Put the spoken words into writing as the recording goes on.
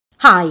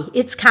Hi,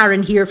 it's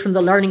Karen here from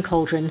the Learning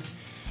Cauldron.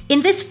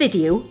 In this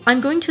video,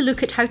 I'm going to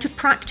look at how to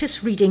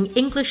practice reading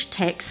English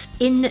texts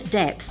in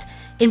depth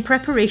in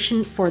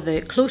preparation for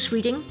the close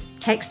reading,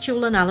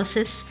 textual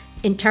analysis,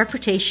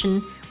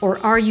 interpretation or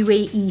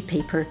RUAE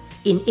paper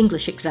in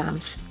English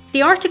exams.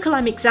 The article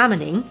I'm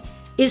examining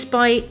is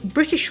by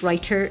British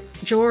writer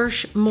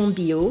George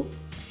Monbiot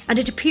and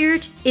it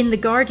appeared in the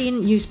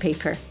Guardian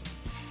newspaper.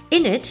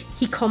 In it,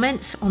 he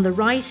comments on the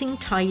rising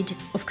tide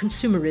of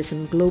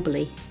consumerism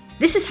globally.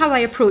 This is how I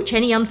approach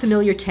any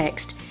unfamiliar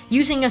text,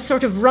 using a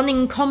sort of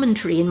running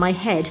commentary in my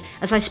head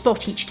as I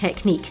spot each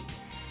technique.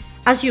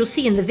 As you'll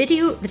see in the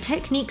video, the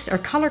techniques are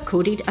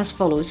colour-coded as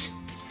follows.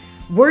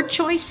 Word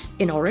choice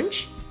in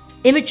orange,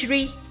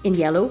 imagery in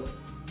yellow,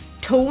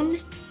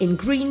 tone in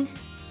green,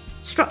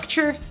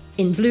 structure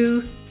in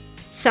blue,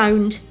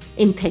 sound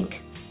in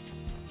pink.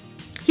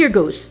 Here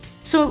goes.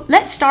 So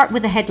let's start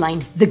with the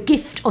headline, The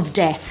Gift of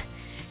Death.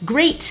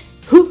 Great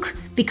hook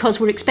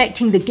because we're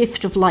expecting the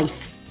gift of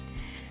life.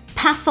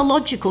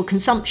 Pathological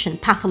consumption.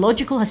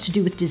 Pathological has to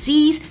do with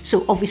disease,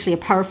 so obviously a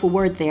powerful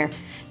word there.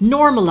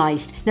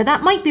 Normalised. Now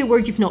that might be a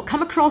word you've not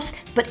come across,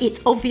 but it's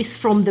obvious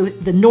from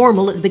the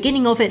normal at the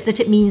beginning of it that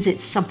it means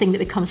it's something that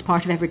becomes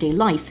part of everyday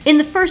life. In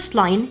the first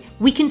line,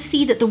 we can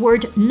see that the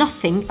word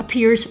nothing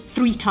appears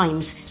 3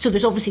 times, so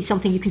there's obviously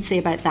something you can say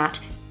about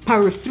that.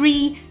 Power of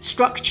 3,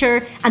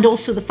 structure, and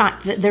also the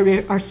fact that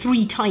there are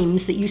 3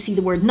 times that you see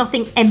the word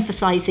nothing,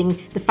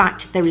 emphasising the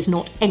fact there is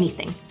not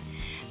anything.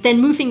 Then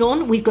moving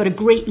on, we've got a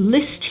great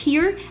list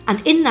here,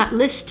 and in that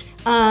list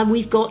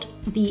we've got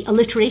the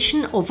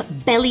alliteration of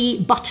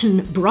belly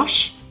button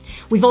brush.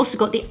 We've also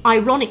got the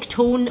ironic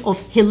tone of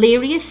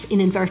hilarious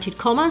in inverted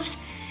commas,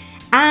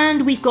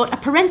 and we've got a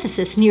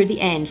parenthesis near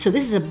the end, so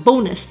this is a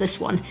bonus, this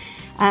one.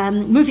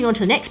 Moving on to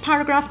the next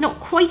paragraph,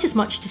 not quite as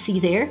much to see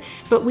there,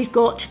 but we've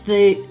got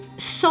the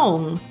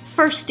song,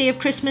 first day of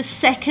Christmas,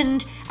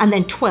 second, and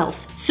then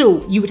 12th.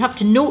 So you would have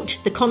to note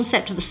the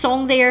concept of the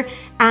song there,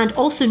 and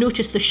also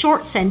notice the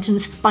short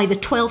sentence, by the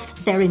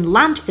 12th they're in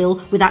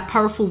landfill, with that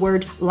powerful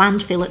word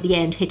landfill at the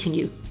end hitting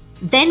you.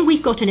 Then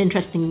we've got an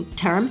interesting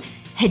term,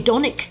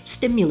 hedonic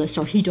stimulus,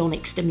 or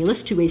hedonic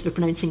stimulus, 2 ways of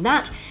pronouncing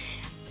that.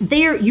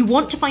 There you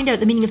want to find out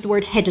the meaning of the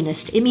word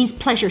hedonist. It means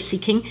pleasure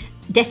seeking,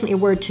 definitely a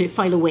word to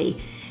file away.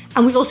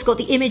 And we've also got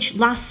the image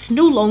lasts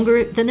no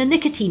longer than a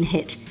nicotine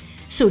hit.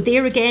 So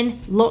there again,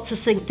 lots of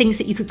things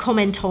that you could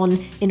comment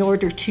on in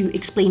order to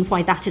explain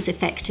why that is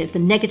effective, the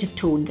negative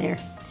tone there.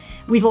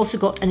 We've also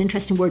got an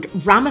interesting word,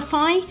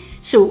 ramify.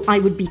 So I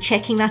would be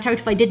checking that out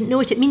if I didn't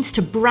know it. It means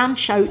to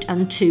branch out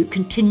and to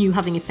continue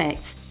having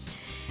effects.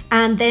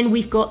 And then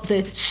we've got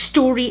the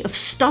story of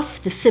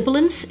stuff, the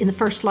sibilance, in the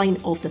first line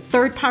of the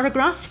 3rd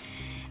paragraph.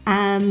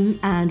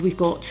 And we've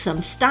got some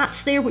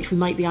stats there, which we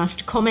might be asked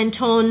to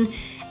comment on.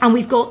 And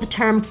we've got the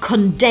term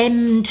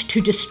condemned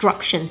to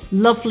destruction.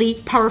 Lovely,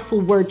 powerful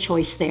word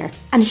choice there.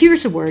 And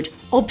here's a word,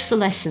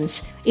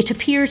 obsolescence. It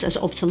appears as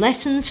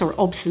obsolescence or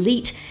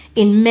obsolete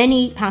in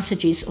many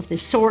passages of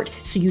this sort,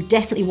 so you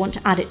definitely want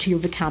to add it to your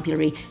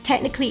vocabulary.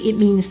 Technically, it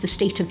means the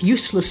state of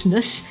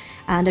uselessness,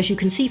 and as you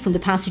can see from the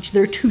passage,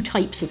 there are 2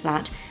 types of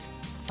that.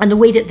 And the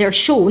way that they're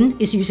shown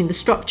is using the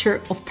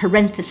structure of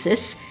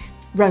parenthesis,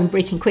 round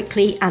breaking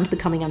quickly and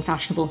becoming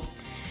unfashionable.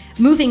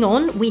 Moving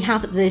on, we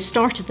have at the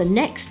start of the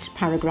next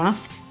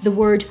paragraph the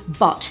word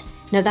but.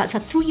 Now that's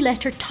a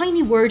 3-letter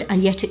tiny word,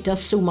 and yet it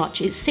does so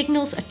much. It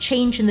signals a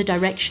change in the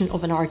direction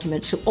of an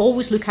argument, so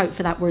always look out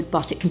for that word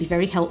but. It can be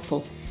very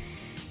helpful.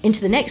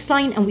 Into the next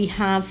line, and we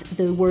have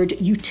the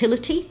word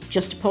utility,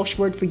 just a posh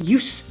word for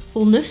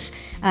usefulness,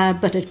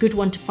 but a good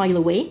one to file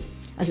away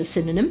as a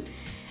synonym.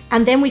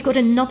 And then we've got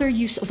another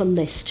use of a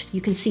list. You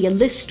can see a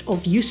list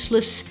of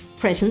useless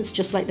presents,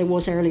 just like there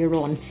was earlier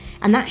on.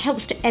 And that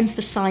helps to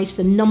emphasise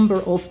the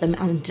number of them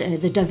and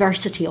the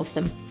diversity of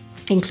them,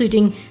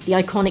 including the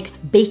iconic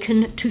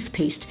bacon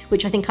toothpaste,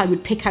 which I think I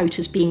would pick out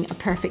as being a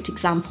perfect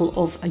example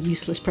of a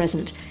useless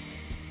present.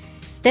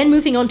 Then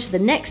moving on to the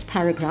next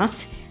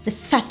paragraph, the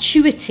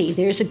fatuity,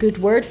 there's a good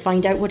word,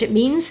 find out what it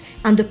means,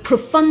 and the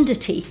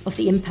profundity of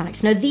the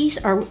impacts. Now these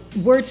are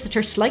words that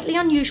are slightly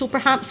unusual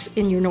perhaps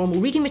in your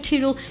normal reading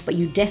material, but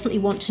you definitely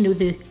want to know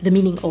the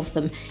meaning of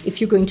them if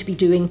you're going to be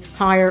doing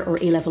higher or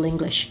A-level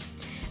English.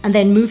 And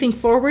then moving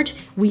forward,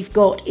 we've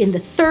got in the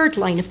 3rd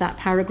line of that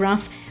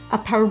paragraph, a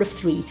power of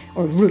 3,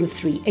 or rule of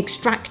 3,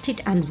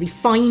 extracted and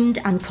refined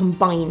and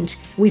combined.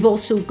 We've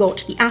also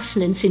got the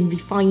assonance in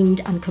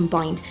refined and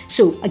combined.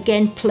 So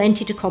again,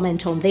 plenty to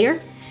comment on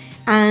there.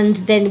 And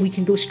then we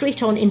can go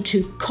straight on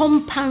into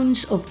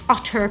compounds of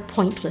utter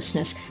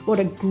pointlessness. What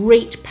a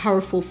great,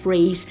 powerful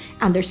phrase,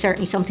 and there's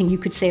certainly something you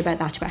could say about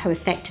that, about how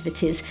effective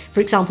it is.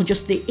 For example,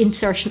 just the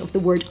insertion of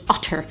the word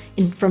utter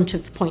in front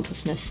of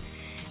pointlessness.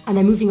 And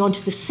then moving on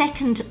to the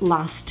second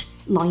last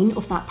line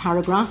of that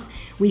paragraph,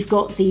 we've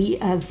got the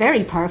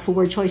very powerful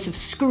word choice of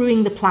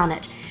screwing the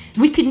planet.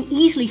 We can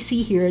easily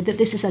see here that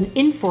this is an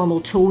informal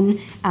tone.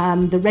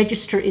 The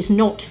register is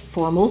not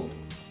formal.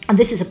 And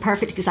this is a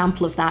perfect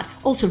example of that.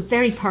 Also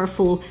very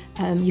powerful,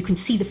 you can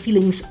see the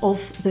feelings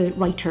of the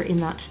writer in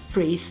that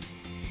phrase.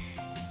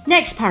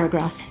 Next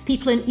paragraph,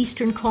 people in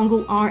Eastern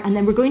Congo are, and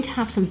then we're going to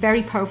have some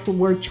very powerful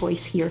word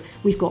choice here.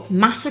 We've got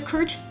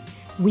massacred,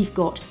 we've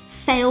got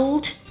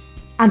felled,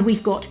 and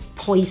we've got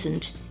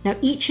poisoned. Now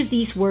each of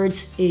these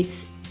words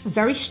is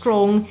very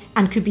strong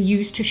and could be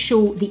used to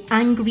show the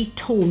angry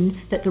tone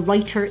that the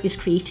writer is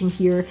creating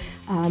here.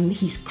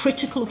 He's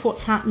critical of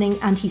what's happening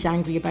and he's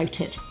angry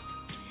about it.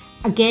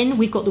 Again,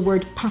 we've got the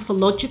word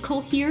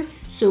pathological here,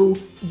 so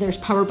there's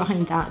power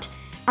behind that.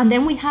 And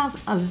then we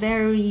have a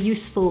very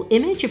useful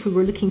image. If we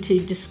were looking to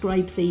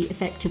describe the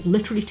effective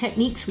literary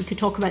techniques, we could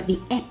talk about the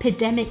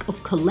epidemic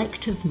of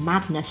collective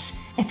madness.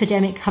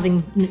 Epidemic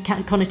having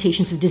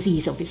connotations of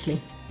disease, obviously.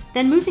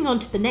 Then moving on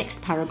to the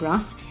next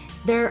paragraph,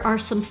 there are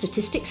some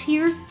statistics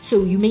here.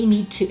 So you may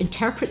need to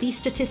interpret these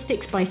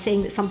statistics by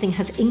saying that something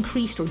has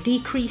increased or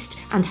decreased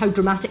and how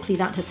dramatically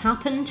that has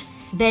happened.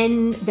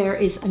 Then there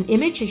is an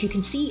image, as you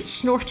can see,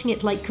 snorting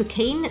it like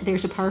cocaine.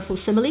 There's a powerful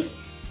simile.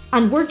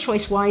 And word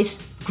choice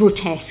wise,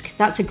 grotesque.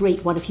 That's a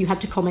great one if you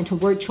had to comment on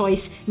word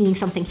choice, meaning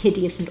something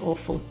hideous and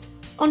awful.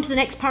 On to the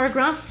next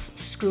paragraph,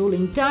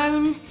 scrolling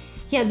down.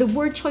 Yeah, the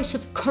word choice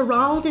of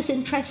corralled is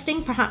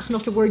interesting. Perhaps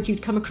not a word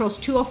you'd come across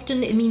too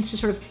often. It means to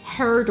sort of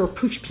herd or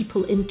push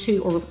people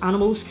into, or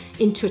animals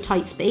into a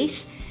tight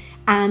space.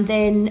 And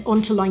then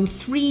on to line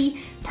 3,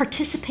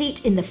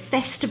 participate in the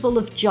festival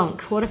of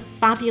junk. What a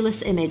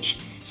fabulous image.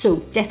 So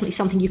definitely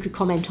something you could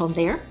comment on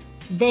there.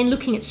 Then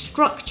looking at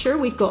structure,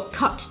 we've got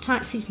cut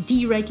taxes,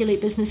 deregulate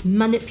business,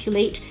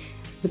 manipulate.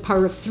 The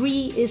power of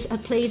 3 is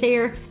at play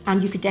there,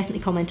 and you could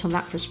definitely comment on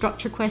that for a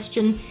structure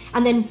question.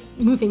 And then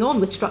moving on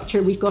with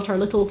structure, we've got our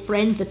little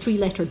friend, the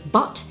 3-lettered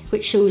but,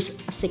 which shows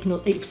a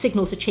signal, it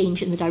signals a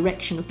change in the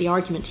direction of the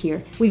argument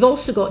here. We've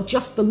also got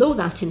just below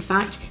that, in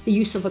fact, the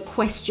use of a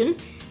question.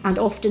 And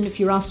often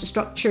if you're asked a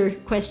structure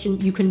question,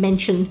 you can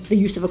mention the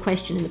use of a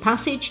question in the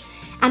passage.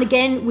 And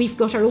again, we've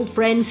got our old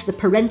friends, the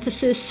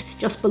parenthesis,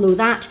 just below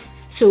that.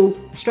 So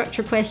a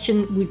structure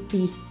question would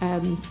be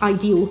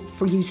ideal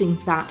for using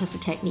that as a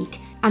technique.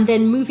 And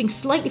then moving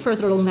slightly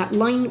further along that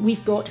line,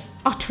 we've got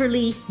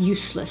utterly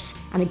useless.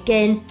 And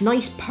again,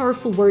 nice,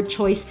 powerful word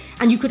choice.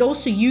 And you could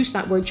also use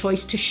that word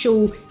choice to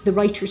show the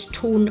writer's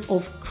tone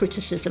of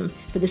criticism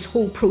for this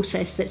whole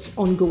process that's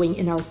ongoing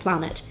in our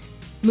planet.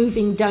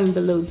 Moving down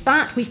below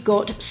that, we've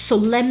got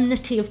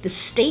solemnity of the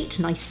state,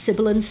 nice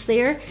sibilance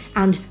there,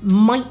 and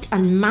might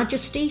and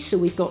majesty, so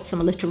we've got some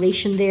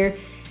alliteration there.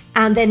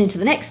 And then into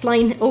the next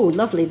line, oh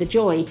lovely, the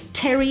joy,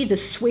 Terry the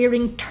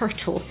swearing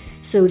turtle.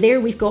 So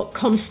there we've got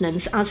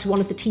consonants, as one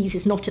of the T's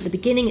is not at the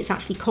beginning, it's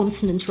actually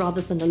consonants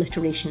rather than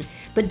alliteration.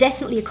 But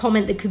definitely a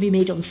comment that could be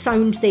made on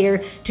sound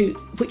there,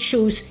 which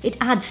shows it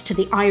adds to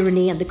the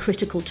irony and the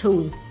critical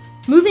tone.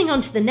 Moving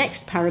on to the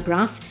next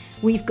paragraph,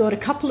 we've got a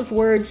couple of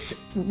words,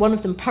 one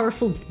of them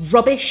powerful,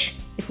 rubbish.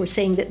 If we're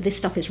saying that this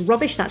stuff is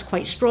rubbish, that's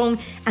quite strong.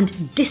 And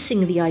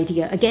dissing the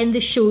idea. Again,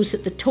 this shows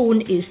that the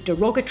tone is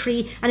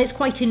derogatory and it's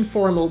quite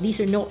informal.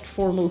 These are not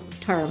formal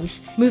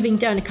terms. Moving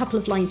down a couple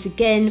of lines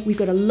again, we've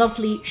got a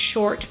lovely,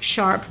 short,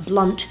 sharp,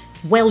 blunt,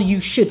 well,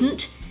 you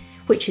shouldn't,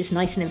 which is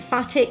nice and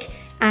emphatic.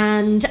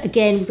 And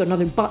again, we've got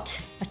another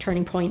but, a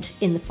turning point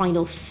in the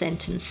final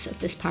sentence of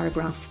this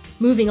paragraph.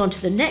 Moving on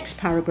to the next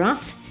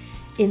paragraph,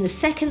 in the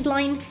second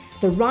line,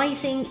 the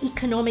rising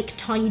economic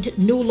tide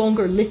no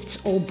longer lifts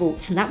all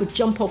boats. And that would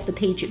jump off the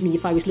page at me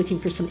if I was looking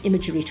for some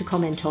imagery to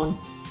comment on.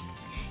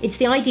 It's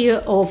the idea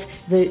of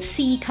the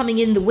sea coming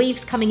in, the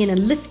waves coming in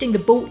and lifting the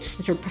boats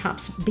that are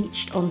perhaps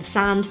beached on the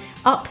sand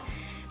up.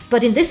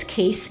 But in this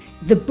case,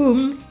 the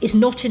boom is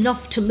not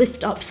enough to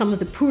lift up some of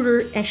the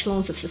poorer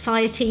echelons of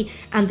society,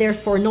 and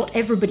therefore not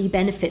everybody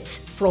benefits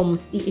from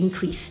the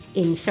increase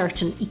in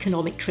certain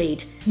economic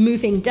trade.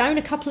 Moving down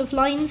a couple of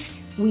lines,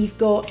 we've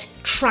got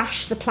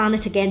trash the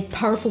planet again,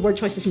 powerful word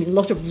choice. There's been a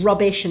lot of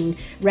rubbish and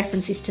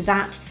references to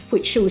that,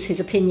 which shows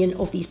his opinion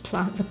of these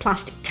the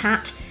plastic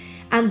tat.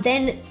 And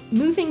then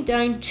moving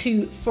down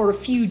to for a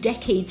few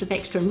decades of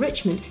extra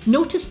enrichment,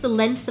 notice the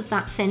length of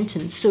that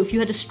sentence. So if you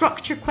had a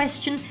structure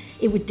question,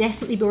 it would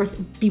definitely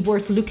be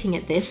worth looking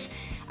at this.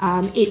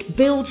 It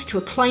builds to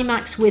a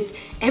climax with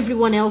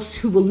everyone else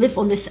who will live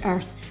on this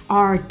earth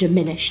are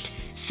diminished.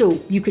 So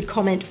you could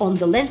comment on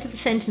the length of the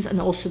sentence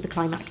and also the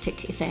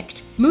climactic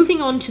effect.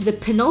 Moving on to the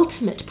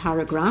penultimate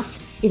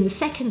paragraph, in the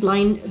second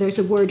line there's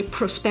a word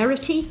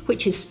prosperity,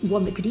 which is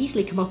one that could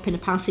easily come up in a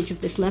passage of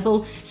this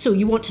level. So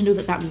you want to know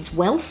that that means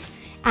wealth.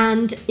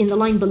 And in the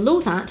line below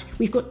that,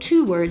 we've got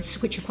two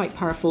words which are quite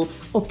powerful,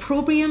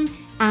 opprobrium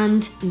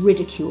and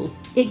ridicule.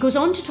 It goes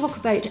on to talk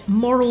about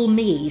Moral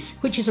Maze,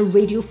 which is a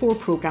Radio 4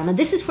 programme. And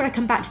this is where I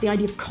come back to the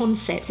idea of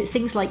concepts. It's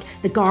things like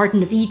the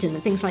Garden of Eden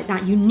and things like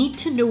that. You need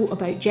to know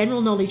about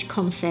general knowledge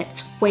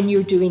concepts when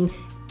you're doing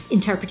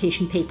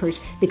interpretation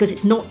papers, because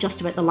it's not just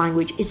about the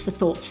language, it's the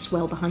thoughts as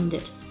well behind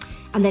it.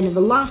 And then in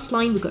the last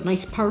line, we've got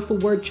nice powerful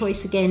word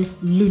choice again,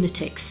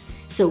 lunatics.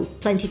 So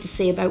plenty to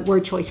say about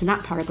word choice in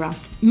that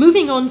paragraph.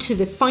 Moving on to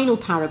the final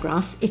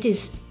paragraph, it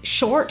is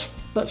short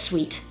but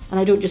sweet. And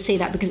I don't just say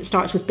that because it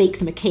starts with bake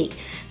them a cake.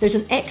 There's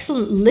an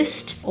excellent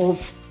list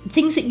of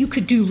things that you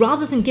could do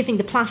rather than giving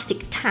the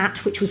plastic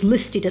tat, which was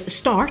listed at the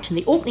start in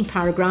the opening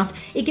paragraph.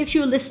 It gives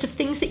you a list of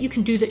things that you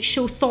can do that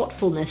show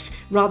thoughtfulness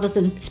rather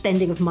than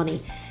spending of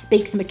money.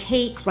 Bake them a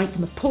cake, write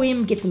them a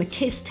poem, give them a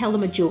kiss, tell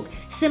them a joke.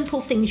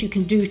 Simple things you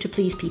can do to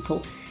please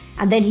people.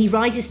 And then he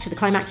rises to the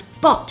climax,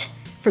 but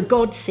for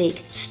God's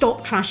sake,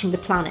 stop trashing the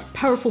planet.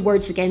 Powerful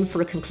words again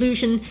for a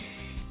conclusion.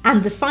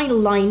 And the final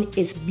line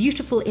is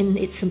beautiful in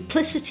its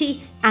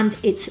simplicity and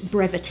its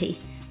brevity.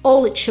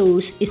 All it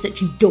shows is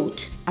that you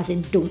don't, as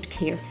in don't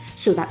care.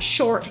 So that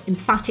short,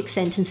 emphatic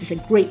sentence is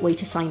a great way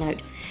to sign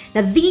out.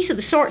 Now, these are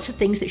the sorts of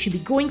things that should be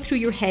going through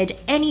your head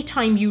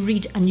anytime you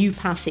read a new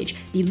passage.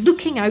 Be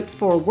looking out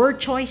for word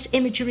choice,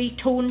 imagery,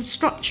 tone,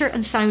 structure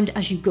and sound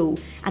as you go.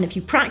 And if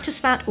you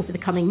practice that over the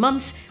coming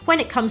months, when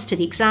it comes to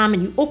the exam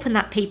and you open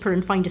that paper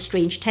and find a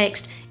strange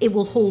text, it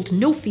will hold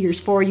no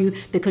fears for you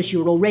because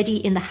you're already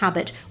in the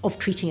habit of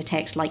treating a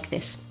text like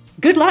this.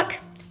 Good luck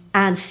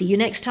and see you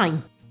next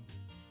time.